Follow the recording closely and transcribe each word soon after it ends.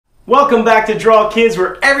Welcome back to Draw Kids,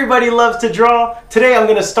 where everybody loves to draw. Today I'm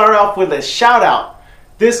going to start off with a shout out.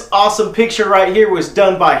 This awesome picture right here was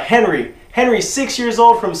done by Henry. Henry's 6 years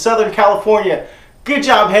old from Southern California. Good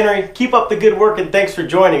job, Henry. Keep up the good work and thanks for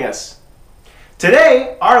joining us.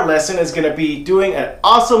 Today our lesson is going to be doing an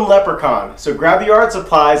awesome leprechaun. So grab your art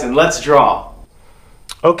supplies and let's draw.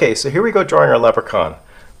 Okay, so here we go drawing our leprechaun.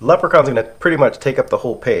 The leprechaun's going to pretty much take up the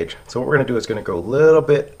whole page. So what we're going to do is going to go a little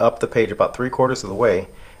bit up the page, about 3/4 of the way.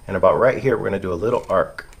 And about right here, we're going to do a little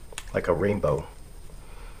arc, like a rainbow.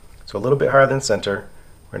 So a little bit higher than center,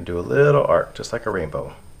 we're going to do a little arc, just like a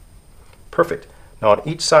rainbow. Perfect. Now on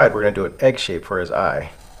each side, we're going to do an egg shape for his eye.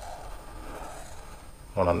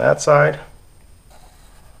 One on that side,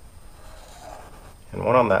 and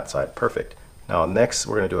one on that side. Perfect. Now next,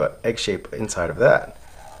 we're going to do an egg shape inside of that,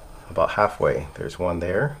 about halfway. There's one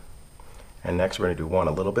there. And next, we're going to do one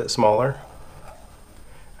a little bit smaller.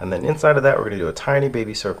 And then inside of that, we're going to do a tiny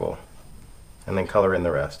baby circle and then color in the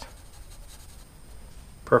rest.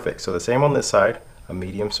 Perfect. So the same on this side, a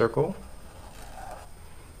medium circle,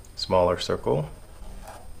 smaller circle,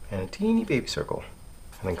 and a teeny baby circle,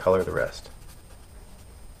 and then color the rest.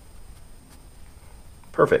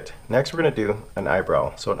 Perfect. Next, we're going to do an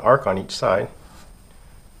eyebrow. So an arc on each side.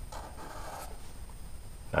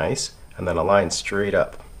 Nice. And then a line straight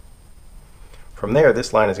up. From there,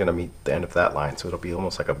 this line is going to meet the end of that line, so it'll be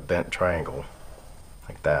almost like a bent triangle,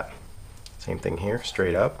 like that. Same thing here,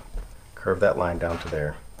 straight up, curve that line down to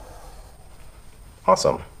there.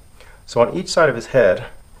 Awesome. So on each side of his head,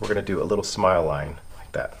 we're going to do a little smile line,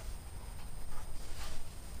 like that.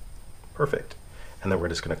 Perfect. And then we're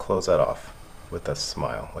just going to close that off with a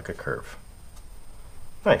smile, like a curve.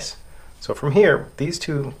 Nice. So from here, these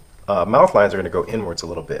two mouth lines are going to go inwards a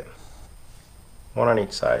little bit. One on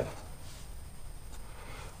each side.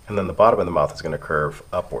 And then the bottom of the mouth is going to curve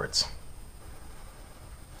upwards.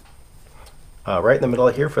 Right in the middle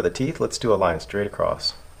here for the teeth, let's do a line straight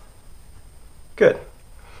across. Good.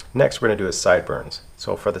 Next, we're going to do his sideburns.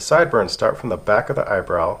 So for the sideburns, start from the back of the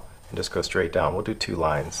eyebrow and just go straight down. We'll do 2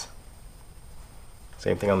 lines.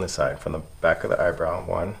 Same thing on this side, from the back of the eyebrow,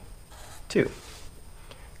 1, 2.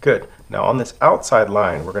 Good. Now on this outside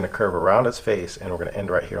line, we're going to curve around his face and we're going to end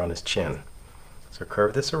right here on his chin. So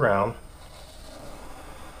curve this around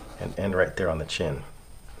and end right there on the chin.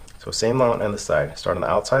 So same line on the side. Start on the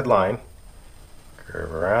outside line,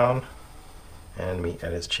 curve around, and meet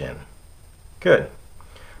at his chin. Good.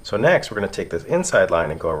 So next, we're going to take this inside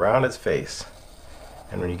line and go around his face.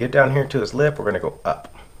 And when you get down here to his lip, we're going to go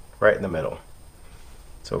up, right in the middle.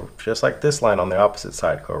 So just like this line on the opposite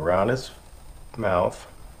side, go around his mouth,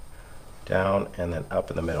 down, and then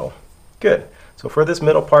up in the middle. Good. So for this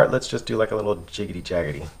middle part, let's just do like a little jiggity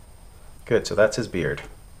jaggedy. Good. So that's his beard.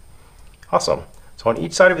 Awesome. So on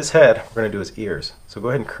each side of his head, we're going to do his ears. So go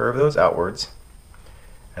ahead and curve those outwards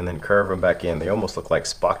and then curve them back in. They almost look like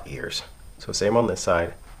Spock ears. So same on this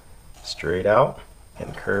side, straight out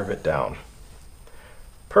and curve it down.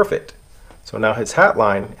 Perfect. So now his hat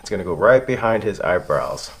line, it's going to go right behind his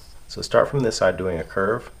eyebrows. So start from this side doing a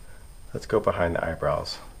curve. Let's go behind the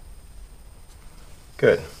eyebrows.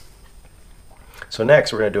 Good. So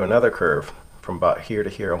next we're going to do another curve from about here to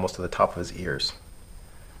here, almost to the top of his ears.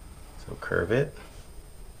 So curve it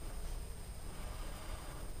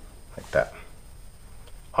like that.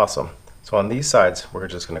 Awesome. So on these sides, we're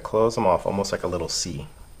just going to close them off almost like a little C,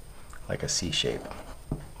 like a C shape.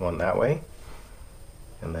 One that way,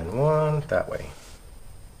 and then one that way.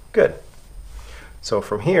 Good. So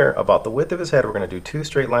from here, about the width of his head, we're going to do 2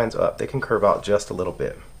 straight lines up. They can curve out just a little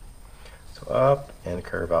bit. So up and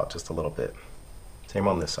curve out just a little bit. Same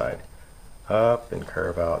on this side. Up and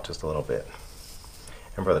curve out just a little bit.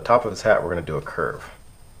 And for the top of his hat, we're going to do a curve.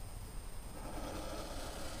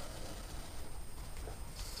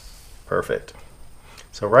 Perfect.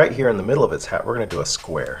 So right here in the middle of his hat, we're going to do a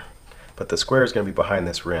square. But the square is going to be behind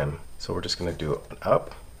this rim. So we're just going to do an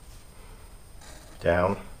up,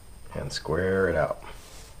 down, and square it out.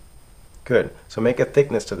 Good. So make a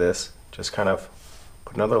thickness to this. Just kind of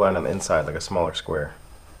put another line on the inside, like a smaller square.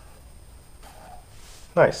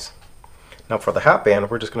 Nice. Now for the hat band,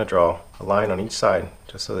 we're just going to draw a line on each side,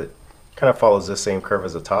 just so that it kind of follows the same curve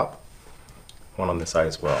as the top. One on this side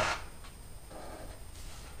as well.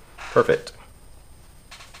 Perfect.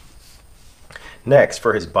 Next,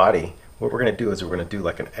 for his body, what we're going to do is we're going to do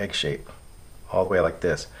like an egg shape, all the way like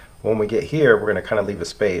this. When we get here, we're going to kind of leave a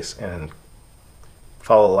space and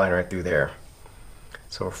follow the line right through there.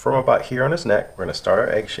 So from about here on his neck, we're going to start our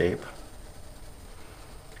egg shape.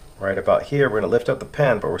 Right about here, we're going to lift up the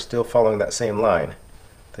pen, but we're still following that same line.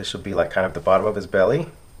 This should be like kind of the bottom of his belly,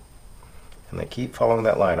 and then keep following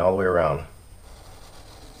that line all the way around.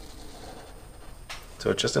 So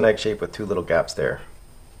it's just an egg shape with two little gaps there.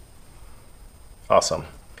 Awesome.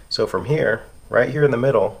 So from here, right here in the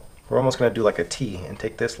middle, we're almost going to do like a T and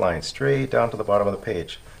take this line straight down to the bottom of the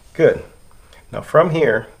page. Good. Now from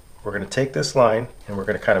here, we're going to take this line and we're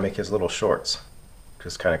going to kind of make his little shorts.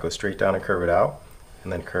 Just kind of go straight down and curve it out,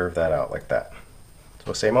 and then curve that out like that.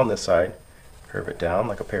 So same on this side. Curve it down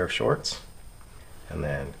like a pair of shorts, and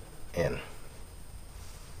then in.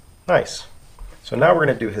 Nice. So now we're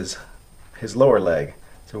going to do his lower leg.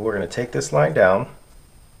 So we're going to take this line down,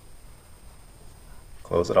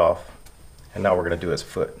 close it off, and now we're going to do his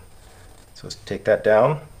foot. So let's take that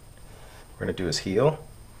down, we're going to do his heel,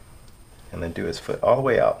 and then do his foot all the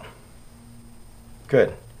way out.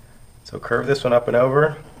 Good. So curve this one up and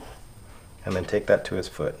over, and then take that to his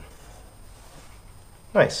foot.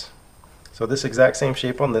 Nice. So this exact same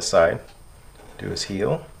shape on this side. Do his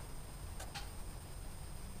heel.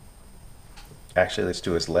 Actually, let's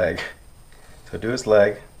do his leg. So do his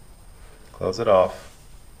leg, close it off,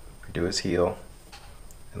 do his heel,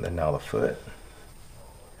 and then now the foot.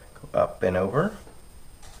 Go up and over,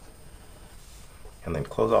 and then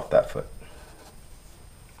close off that foot.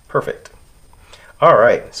 Perfect. All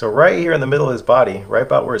right, so right here in the middle of his body, right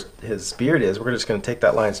about where his beard is, we're just going to take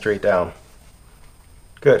that line straight down.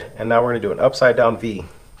 Good, and now we're going to do an upside down V.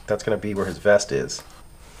 That's going to be where his vest is.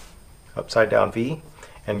 Upside down V,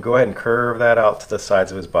 and go ahead and curve that out to the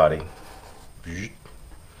sides of his body.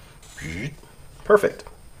 Perfect.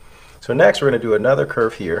 So next we're going to do another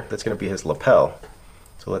curve here. That's going to be his lapel.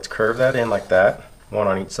 So let's curve that in like that, one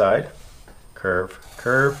on each side. Curve,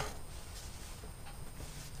 curve.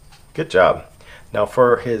 Good job. Now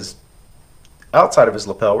for his outside of his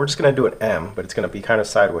lapel, we're just going to do an M, but it's going to be kind of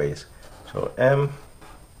sideways. So M.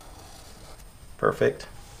 Perfect.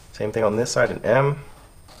 Same thing on this side, an M.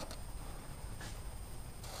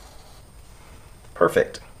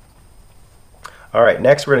 Perfect. All right,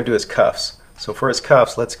 next we're going to do his cuffs. So for his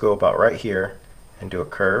cuffs, let's go about right here and do a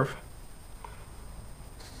curve,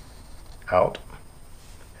 out,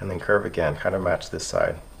 and then curve again, kind of match this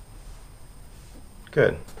side.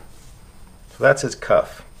 Good. So that's his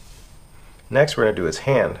cuff. Next we're going to do his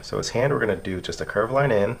hand. So his hand, we're going to do just a curve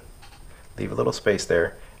line in, leave a little space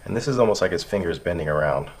there, and this is almost like his fingers bending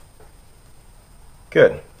around.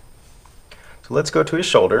 Good. So let's go to his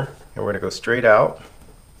shoulder, and we're going to go straight out.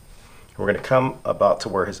 We're going to come about to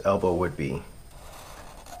where his elbow would be.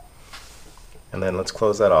 And then let's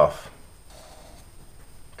close that off.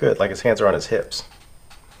 Good, like his hands are on his hips.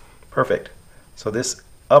 Perfect. So this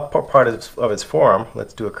upper part of his forearm,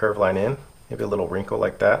 let's do a curve line in, maybe a little wrinkle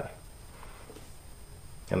like that.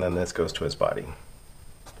 And then this goes to his body.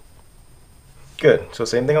 Good, so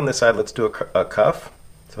same thing on this side, let's do a cuff.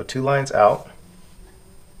 So two lines out.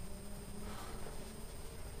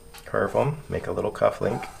 Curve them, make a little cuff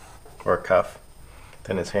link. Or a cuff.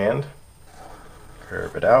 Then his hand,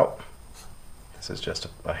 curve it out. This is just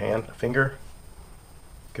a hand, a finger.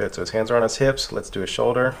 Good, so his hands are on his hips. Let's do his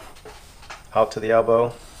shoulder, out to the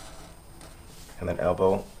elbow, and then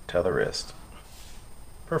elbow to the wrist.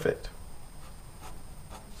 Perfect.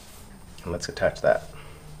 And let's attach that.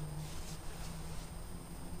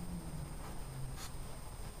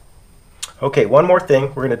 Okay, one more thing.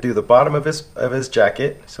 We're going to do the bottom of his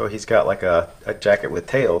jacket. So he's got like a jacket with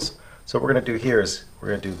tails. So what we're going to do here is we're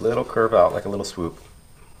going to do a little curve out, like a little swoop.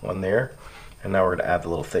 One there. And now we're going to add the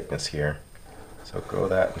little thickness here. So go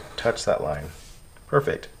that and touch that line.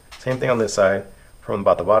 Perfect. Same thing on this side. From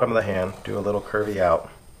about the bottom of the hand, do a little curvy out.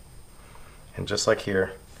 And just like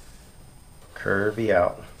here, curvy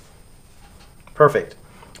out. Perfect.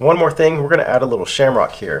 One more thing, we're going to add a little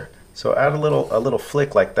shamrock here. So add a little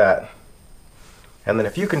flick like that. And then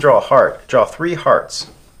if you can draw a heart, draw 3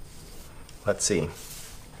 hearts. Let's see.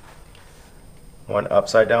 One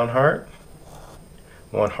upside down heart,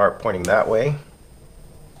 one heart pointing that way,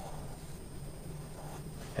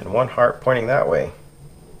 and one heart pointing that way.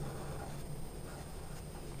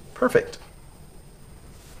 Perfect.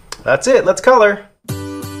 That's it. Let's color.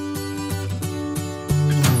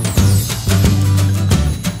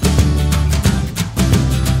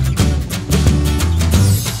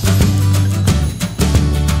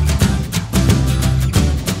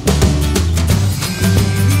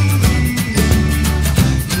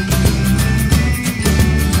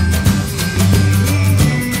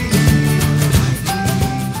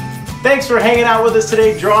 Thanks for hanging out with us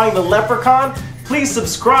today drawing the leprechaun. Please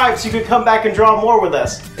subscribe so you can come back and draw more with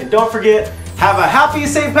us. And don't forget, have a happy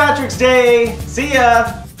St. Patrick's Day. See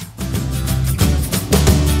ya.